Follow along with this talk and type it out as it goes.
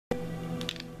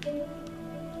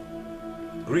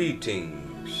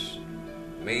Greetings.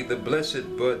 May the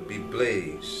blessed bud be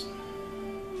blazed.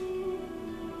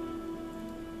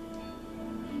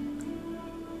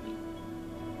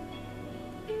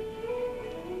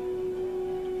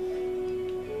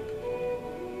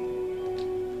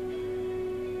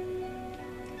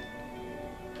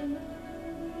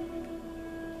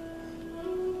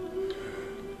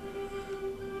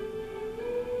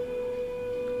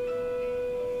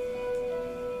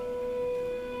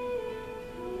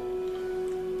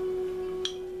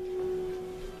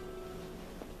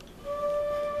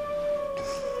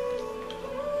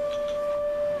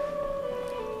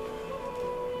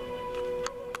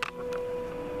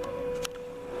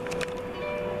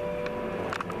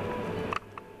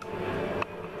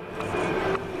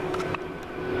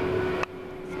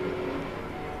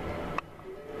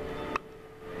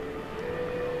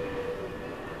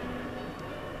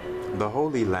 The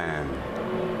Holy Land,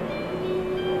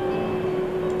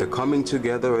 the coming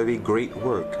together of a great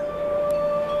work,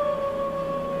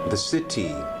 the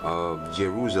city of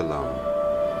Jerusalem,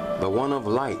 the one of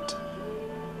light.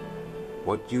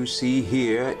 What you see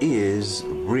here is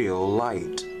real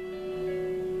light.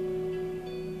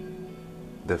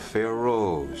 The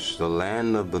Pharaohs, the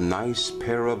land of the nice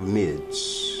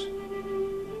pyramids,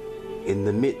 in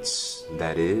the midst,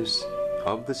 that is,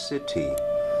 of the city,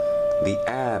 the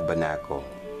tabernacle,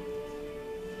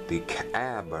 the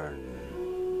cavern,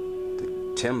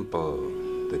 the temple,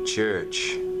 the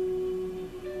church,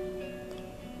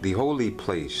 the holy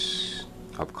place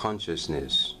of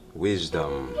consciousness,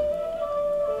 wisdom,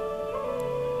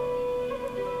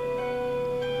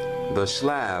 the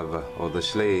Slav or the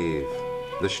slave,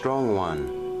 the strong one,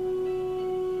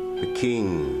 the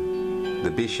king,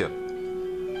 the bishop,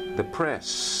 the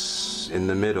press in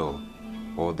the middle,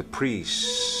 or the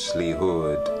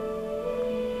priestlyhood.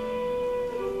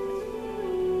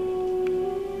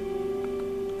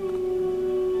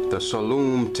 The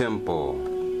Shalom temple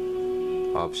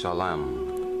of Shalom,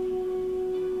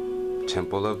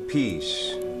 temple of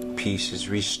peace. Peace is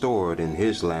restored in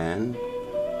his land.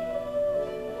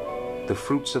 The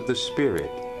fruits of the Spirit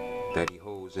that he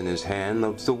holds in his hand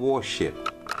of the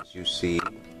worship, as you see,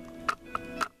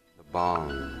 the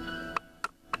bong,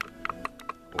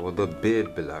 or the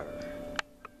Bibler,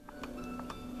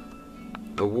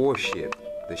 the warship,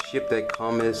 the ship that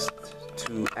cometh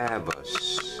to have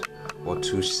us, or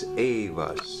to save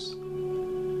us.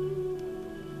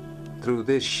 Through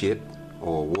this ship,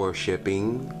 or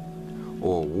worshipping,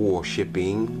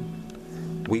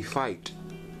 we fight,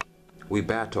 we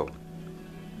battle.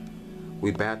 We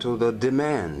battle the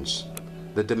demands.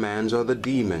 The demands are the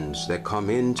demons that come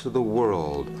into the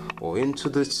world, or into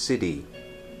the city,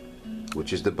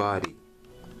 which is the body.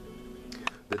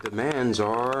 The demands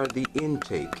are the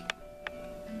intake,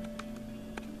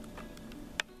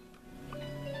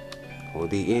 or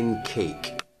the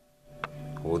incake,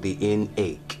 or the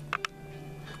inache.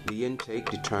 The intake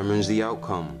determines the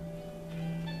outcome.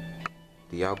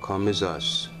 The outcome is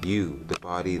us, you, the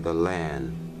body, the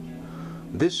land.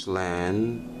 This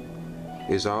land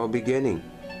is our beginning.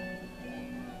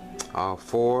 Our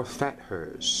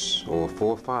forefathers, or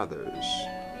forefathers,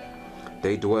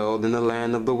 they dwelled in the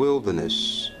land of the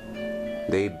wilderness.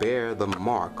 They bear the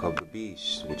mark of the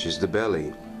beast, which is the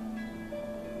belly.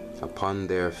 Upon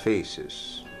their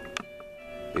faces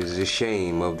is the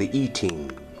shame of the eating,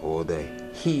 or the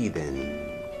heathen.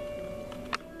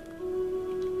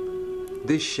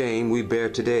 This shame we bear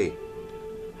today.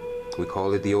 We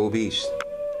call it the old beast,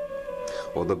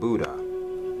 or the Buddha.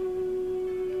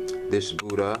 This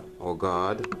Buddha, or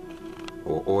God,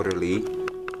 or orderly,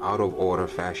 out of order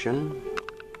fashion,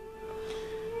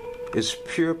 is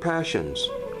pure passions,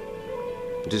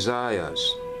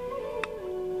 desires,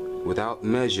 without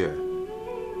measure.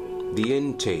 The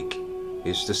intake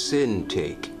is the sin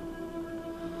take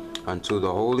unto the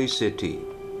holy city.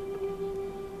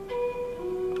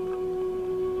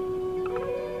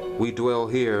 We dwell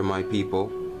here, my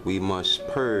people. We must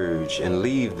purge and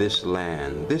leave this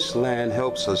land. This land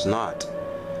helps us not.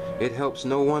 It helps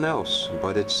no one else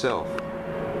but itself.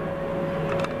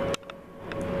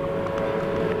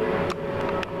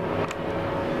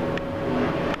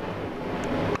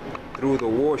 Through the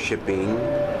worshipping,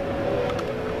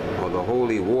 or the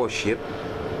holy worship,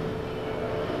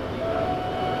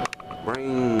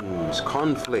 brings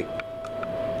conflict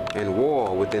and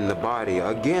war within the body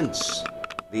against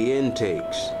the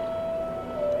intakes.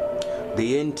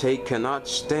 The intake cannot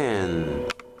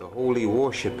stand the holy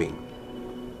worshiping.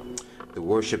 The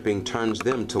worshiping turns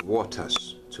them to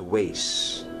waters, to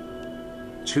waste,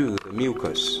 to the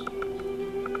mucus.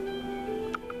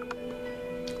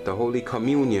 The Holy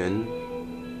Communion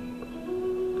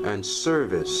and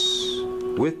service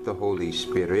with the Holy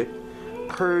Spirit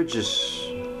purges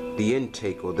the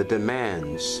intake or the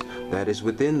demands that is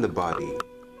within the body,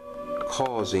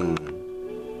 causing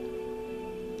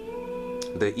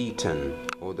the eton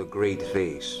or the great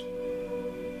vase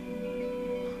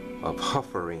of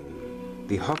huffering.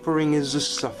 The huffering is the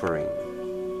suffering.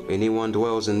 Anyone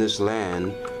dwells in this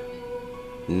land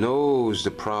knows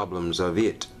the problems of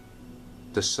it,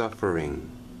 the suffering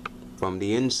from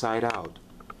the inside out,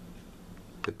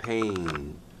 the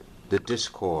pain, the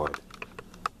discord,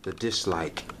 the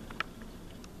dislike,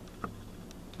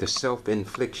 the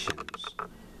self-inflictions.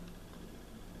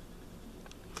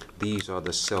 These are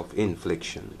the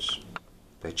self-inflictions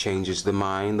that changes the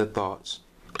mind, the thoughts,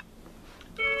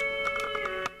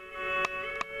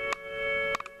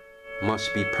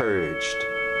 must be purged,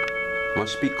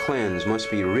 must be cleansed, must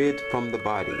be rid from the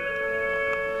body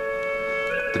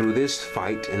through this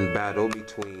fight and battle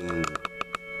between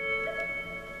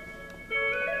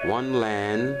one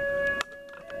land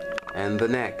and the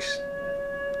next.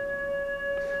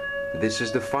 This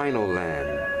is the final land,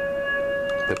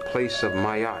 the place of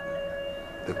Mayat,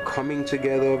 the coming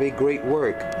together of a great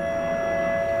work,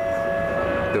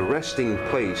 the resting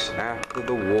place after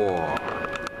the war.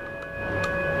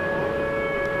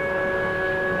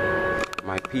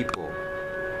 My people,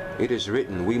 it is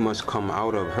written, we must come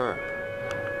out of her.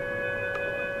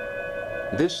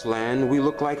 This land, we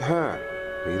look like her.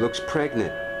 He looks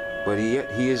pregnant, but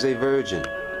yet he is a virgin.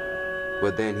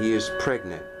 But then he is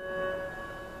pregnant.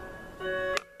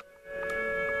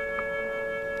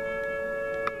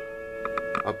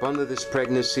 Up under this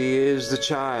pregnancy is the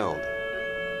child.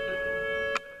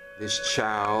 This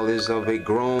child is of a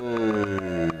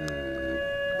grown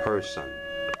person,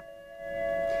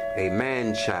 a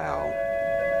man-child.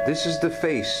 This is the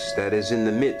face that is in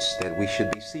the midst that we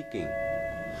should be seeking.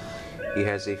 He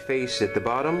has a face at the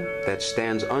bottom that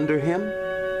stands under him,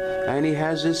 and he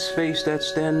has his face that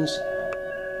stands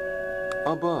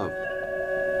above.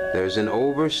 There's an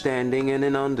overstanding and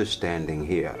an understanding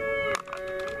here.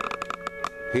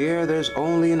 Here there's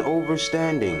only an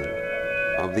overstanding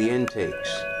of the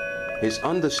intakes. His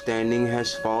understanding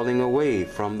has fallen away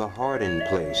from the hardened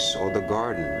place or the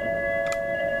garden.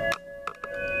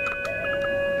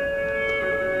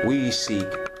 We seek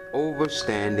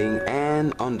overstanding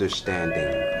and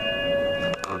understanding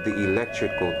of the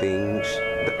electrical things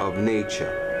of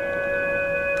nature.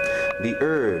 The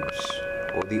herbs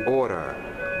or the order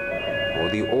or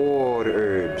the hors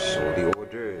d'oeuvres or the hors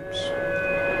d'oeuvres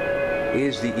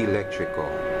is the electrical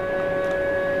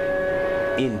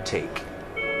intake.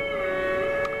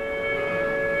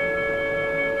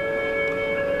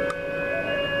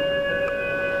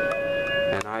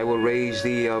 And I will raise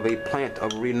thee of a plant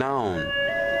of renown,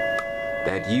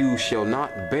 that you shall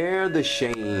not bear the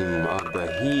shame of the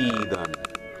heathen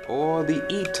or the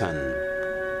eaten.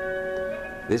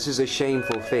 This is a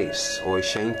shameful face or a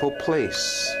shameful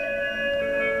place.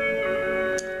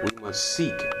 We must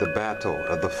seek the battle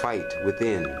of the fight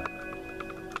within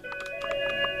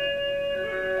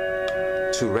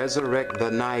to resurrect the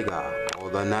Naiga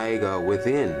or the Naiga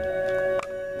within.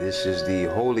 This is the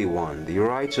Holy One, the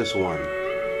Righteous One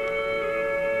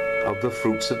of the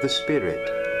fruits of the Spirit.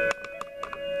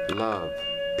 Love,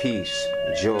 peace,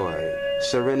 joy,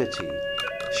 serenity,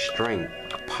 strength,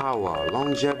 power,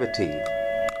 longevity.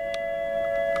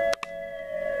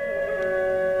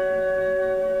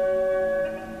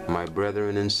 My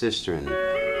brethren and sistren,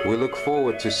 we look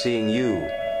forward to seeing you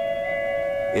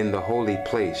in the holy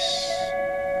place,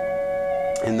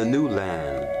 in the new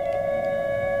land.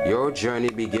 Your journey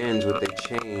begins with a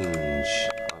change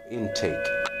of intake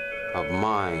of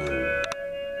mind,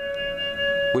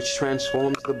 which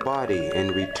transforms the body in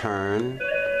return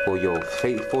for your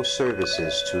faithful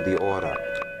services to the order.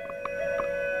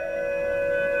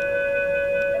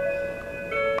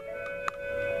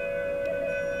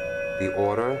 The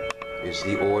order is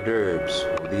the hors d'oeuvres,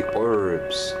 or the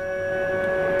herbs,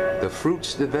 the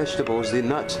fruits, the vegetables, the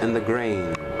nuts, and the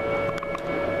grain.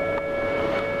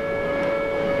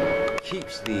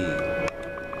 Keeps thee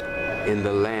in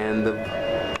the land of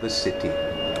the city,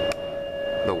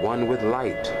 the one with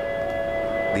light,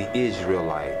 the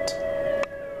Israelite.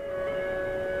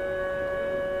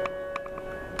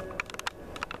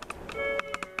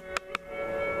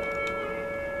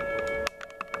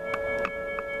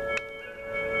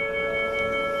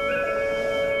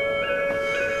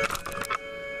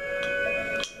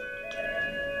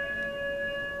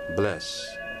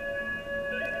 Bless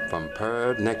from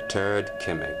Perd Nectared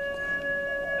Kemek.